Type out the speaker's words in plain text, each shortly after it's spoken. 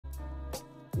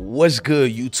What's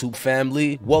good, YouTube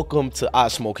family? Welcome to I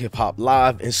Smoke Hip Hop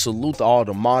Live, and salute to all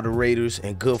the moderators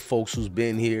and good folks who's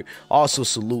been here. Also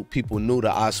salute people new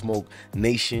to I Smoke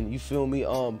Nation. You feel me?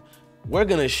 We're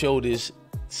gonna show this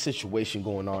situation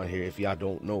going on here. If y'all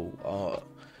don't know,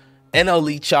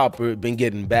 NLE Choppa been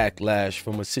getting backlash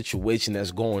from a situation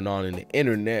that's going on in the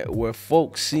internet where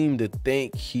folks seem to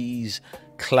think he's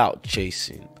clout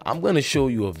chasing. I'm gonna show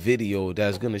you a video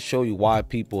that's gonna show you why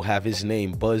people have his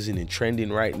name buzzing and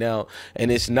trending right now,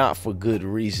 and it's not for good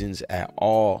reasons at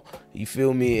all. You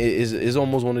feel me? It's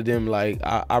almost one of them, like,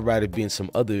 I'd rather be in some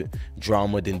other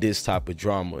drama than this type of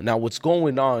drama. Now what's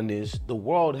going on is the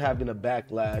world having a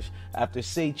backlash after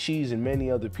Say Cheese and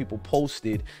many other people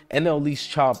posted NLE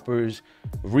Choppa's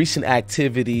recent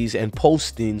activities and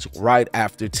postings right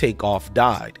after Takeoff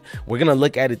died. We're gonna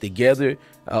look at it together.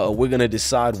 We're gonna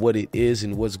decide what it is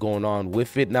and what's going on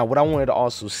with it. Now, what I wanted to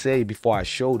also say before I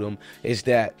showed them is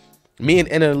that me and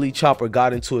NLE Choppa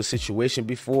got into a situation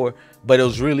before, but it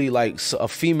was really like a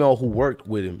female who worked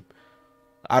with him.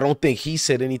 I don't think he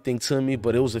said anything to me,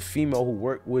 but it was a female who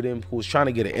worked with him who was trying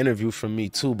to get an interview from me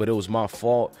too, but it was my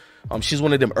fault. She's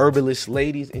one of them herbalist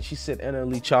ladies, and she said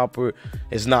NLE Choppa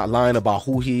is not lying about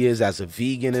who he is as a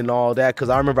vegan and all that, because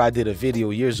I remember I did a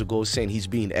video years ago saying he's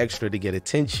being extra to get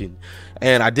attention,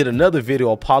 and I did another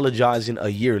video apologizing a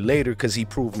year later because he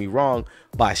proved me wrong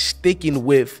by sticking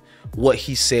with what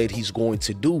he said he's going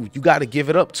to do. You got to give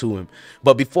it up to him.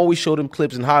 But before we show them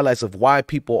clips and highlights of why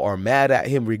people are mad at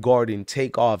him regarding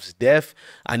Takeoff's death,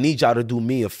 I need y'all to do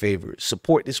me a favor.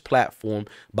 Support this platform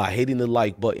by hitting the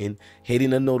like button,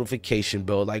 hitting the notification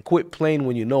bell. Like, quit playing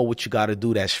when you know what you got to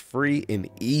do. That's free and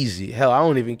easy. Hell, I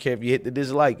don't even care if you hit the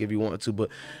dislike if you want to, but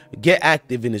get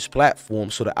active in this platform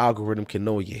so the algorithm can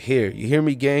know you're here. You hear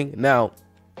me, gang? Now,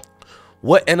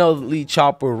 what NLE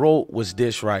Choppa wrote was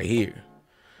this right here.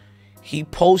 He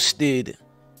posted,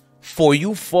 for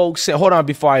you folks, hold on,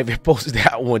 before I even posted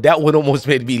that one almost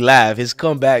made me laugh. His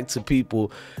comeback to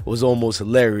people was almost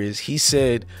hilarious. He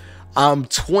said, I'm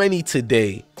 20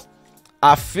 today.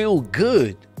 I feel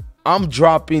good. I'm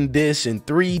dropping this in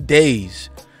 3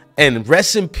 days. And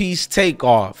rest in peace,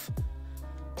 Takeoff.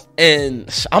 And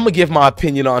I'm going to give my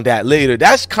opinion on that later.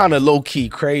 That's kind of low-key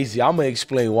crazy. I'm going to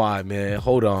explain why, man.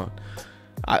 Hold on.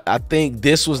 I think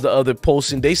this was the other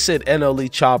posting. They said NLE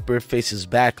Choppa faces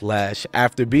backlash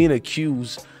after being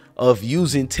accused of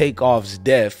using Takeoff's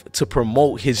death to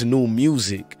promote his new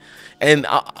music. And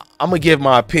I'm gonna give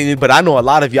my opinion, but I know a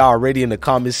lot of y'all already in the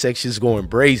comment sections going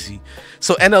brazy.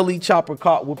 So NLE Choppa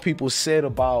caught what people said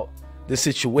about the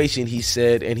situation, he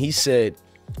said, and he said,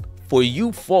 for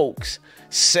you folks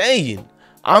saying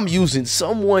I'm using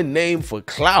someone named for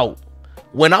clout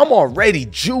when I'm already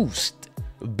juiced,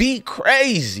 be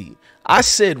crazy. I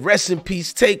said rest in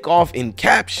peace Takeoff in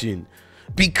caption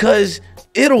because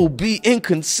it'll be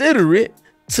inconsiderate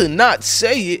to not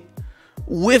say it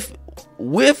with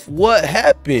what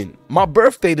happened. My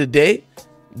birthday today,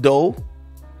 though.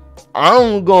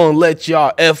 I'm gonna let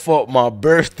y'all F up my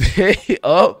birthday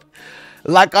up.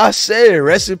 Like I said,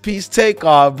 rest in peace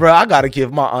Takeoff, bro. I gotta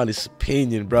give my honest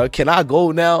opinion, bro. Can I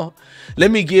go now? Let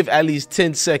me give at least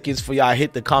 10 seconds for y'all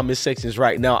hit the comment sections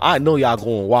right now. I know y'all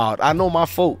going wild. I know my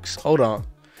folks. Hold on.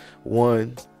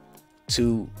 1,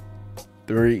 2,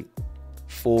 3,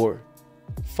 4,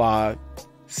 5,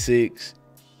 6,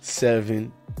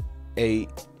 7,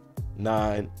 8,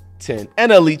 9, 10.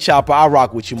 NLE Choppa, I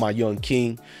rock with you, my young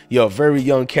king. You're a very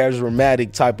young,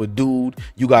 charismatic type of dude.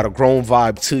 You got a grown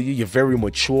vibe to you. You're very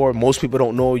mature. Most people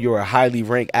don't know you're a highly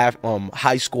ranked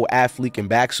high school athlete in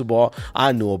basketball.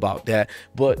 I knew about that,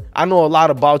 but I know a lot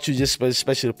about you, just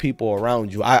especially the people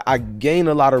around you. I gain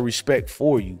a lot of respect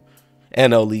for you,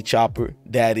 NLE Choppa,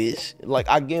 that is. Like,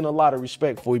 I gain a lot of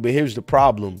respect for you, but here's the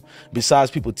problem.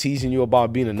 Besides people teasing you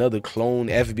about being another clone,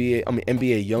 NBA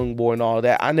YoungBoy and all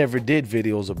that, I never did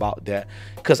videos about that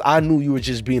because I knew you were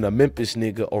just being a Memphis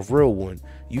nigga, a real one.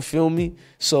 You feel me?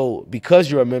 So because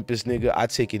you're a Memphis nigga, I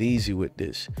take it easy with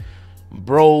this.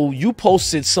 Bro, you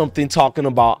posted something talking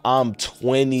about I'm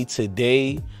 20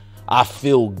 today. I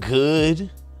feel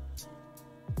good.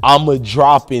 I'ma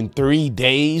drop in 3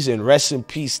 days and rest in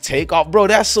peace Takeoff. Bro,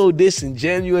 that's so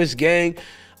disingenuous, gang.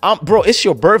 Bro, it's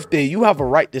your birthday. You have a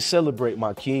right to celebrate,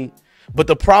 my king. But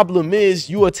the problem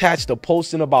is you attached a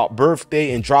posting about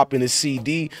birthday and dropping a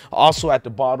CD. Also at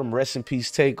the bottom, rest in peace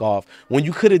Takeoff. When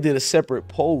you could have did a separate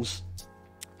post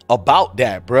about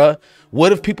that, bruh.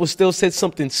 What if people still said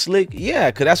something slick?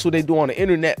 Yeah, because that's what they do on the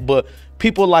internet. But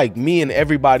people like me and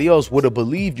everybody else would have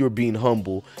believed you're being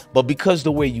humble. But because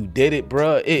the way you did it,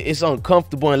 bruh, it's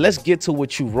uncomfortable. And let's get to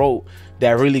what you wrote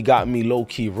that really got me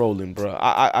low-key rolling, bruh.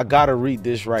 I gotta read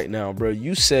this right now, bruh.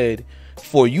 You said,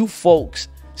 for you folks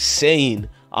saying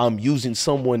I'm using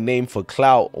someone's name for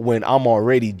clout when I'm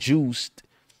already juiced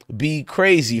be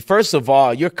crazy. First of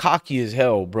all, you're cocky as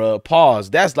hell, bro. Pause.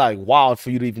 That's like wild for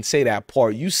you to even say that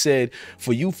part. You said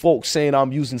for you folks saying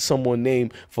I'm using someone's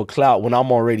name for clout when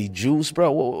I'm already juiced,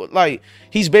 bro. Like,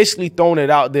 he's basically throwing it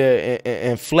out there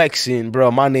and flexing,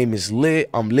 bro. My name is lit.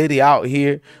 I'm litty out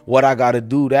here. What I gotta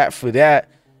do that for that.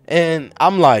 And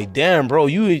I'm like, damn, bro,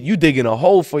 you digging a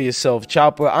hole for yourself,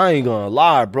 Chopper. I ain't gonna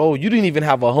lie, bro. You didn't even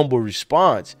have a humble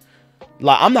response.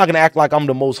 Like, I'm not gonna act like I'm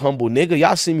the most humble nigga.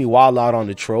 Y'all see me wild out on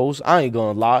the trolls. I ain't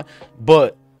gonna lie.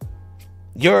 But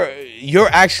you're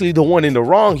actually the one in the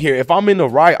wrong here. If I'm in the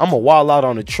right, I'm a wild out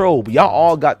on the troll. But y'all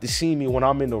all got to see me when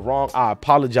I'm in the wrong. I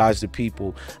apologize to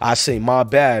people. I say my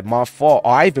bad, my fault.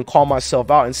 Or I even call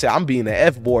myself out and say I'm being an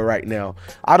F-boy right now.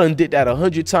 I done did that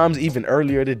 100 times even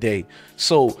earlier today.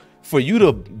 So for you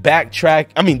to backtrack,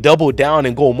 I mean double down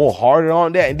and go more harder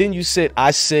on that, and then you said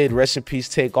I said rest in peace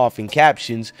Takeoff in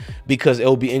captions because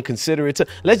it'll be inconsiderate to,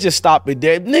 let's just stop it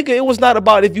there, nigga. It was not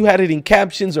about if you had it in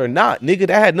captions or not, nigga.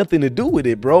 That had nothing to do with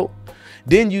it, bro.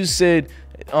 Then you said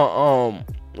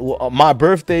my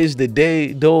birthday is the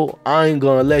day though, I ain't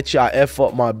gonna let y'all F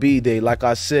up my B-day. Like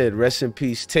I said, rest in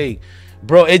peace Take.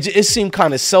 Bro, it seemed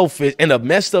kind of selfish, and the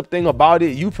messed up thing about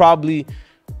it, you probably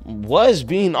was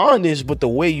being honest, but the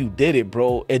way you did it,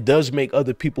 bro, it does make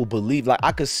other people believe. Like,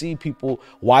 I could see people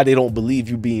why they don't believe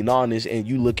you being honest and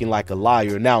you looking like a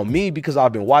liar. Now me, because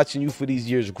I've been watching you for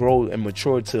these years grow and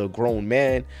mature to a grown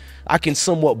man, I can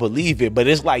somewhat believe it, but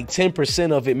it's like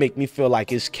 10% of it make me feel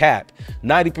like it's cap.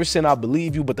 90% I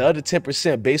believe you, but the other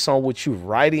 10% based on what you're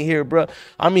writing here, bro.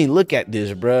 I mean, look at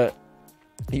this, bro.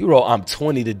 You wrote, I'm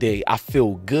 20 today. I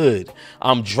feel good.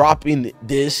 I'm dropping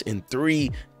this in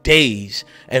 3 days.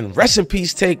 And rest in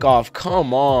peace Takeoff.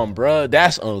 Come on, bro.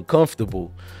 That's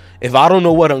uncomfortable. If I don't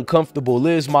know what uncomfortable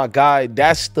is, my guy,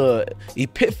 that's the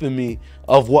epiphany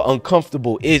of what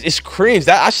uncomfortable is. It's cringe.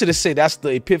 That I should have said that's the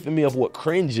epiphany of what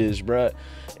cringe is, bro.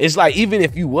 It's like, even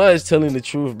if you was telling the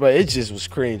truth, bro, it just was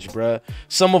cringe, bro.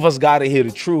 Some of us gotta hear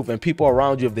the truth, and people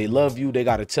around you, if they love you, they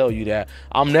gotta tell you that.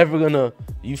 I'm never gonna,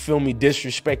 you feel me,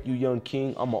 disrespect you, young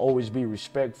king. I'm gonna always be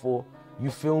respectful. You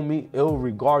feel me?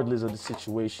 Regardless of the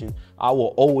situation, I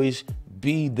will always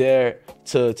be there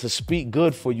to speak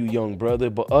good for you, young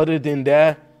brother. But other than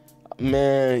that,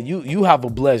 man, you have a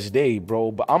blessed day,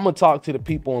 bro. But I'm gonna talk to the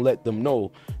people and let them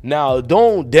know. Now,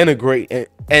 don't denigrate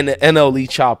and NLE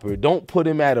Choppa. Don't put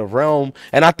him at a realm.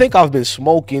 And I think I've been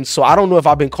smoking, so I don't know if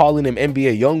I've been calling him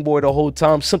NBA Youngboy the whole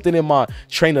time. Something in my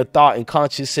train of thought and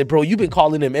conscience said, bro, you've been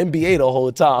calling him NBA the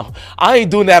whole time. I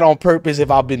ain't doing that on purpose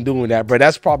if I've been doing that, bro.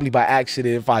 That's probably by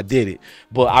accident if I did it.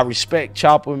 But I respect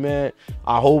Choppa, man.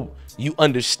 I hope you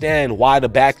understand why the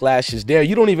backlash is there.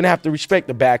 You don't even have to respect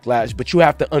the backlash, but you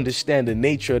have to understand the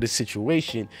nature of the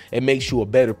situation. It makes you a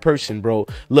better person, bro.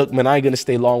 Look, man, I ain't gonna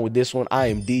stay long with this one. I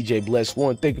am DJ Bless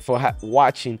One. Thank you for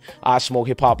watching I Smoke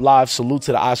Hip Hop Live. Salute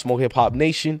to the I Smoke Hip Hop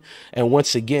Nation. And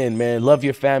once again, man, love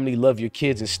your family, love your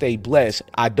kids, and stay blessed.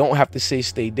 I don't have to say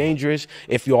stay dangerous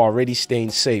if you're already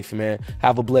staying safe, man.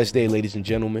 Have a blessed day, ladies and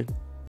gentlemen.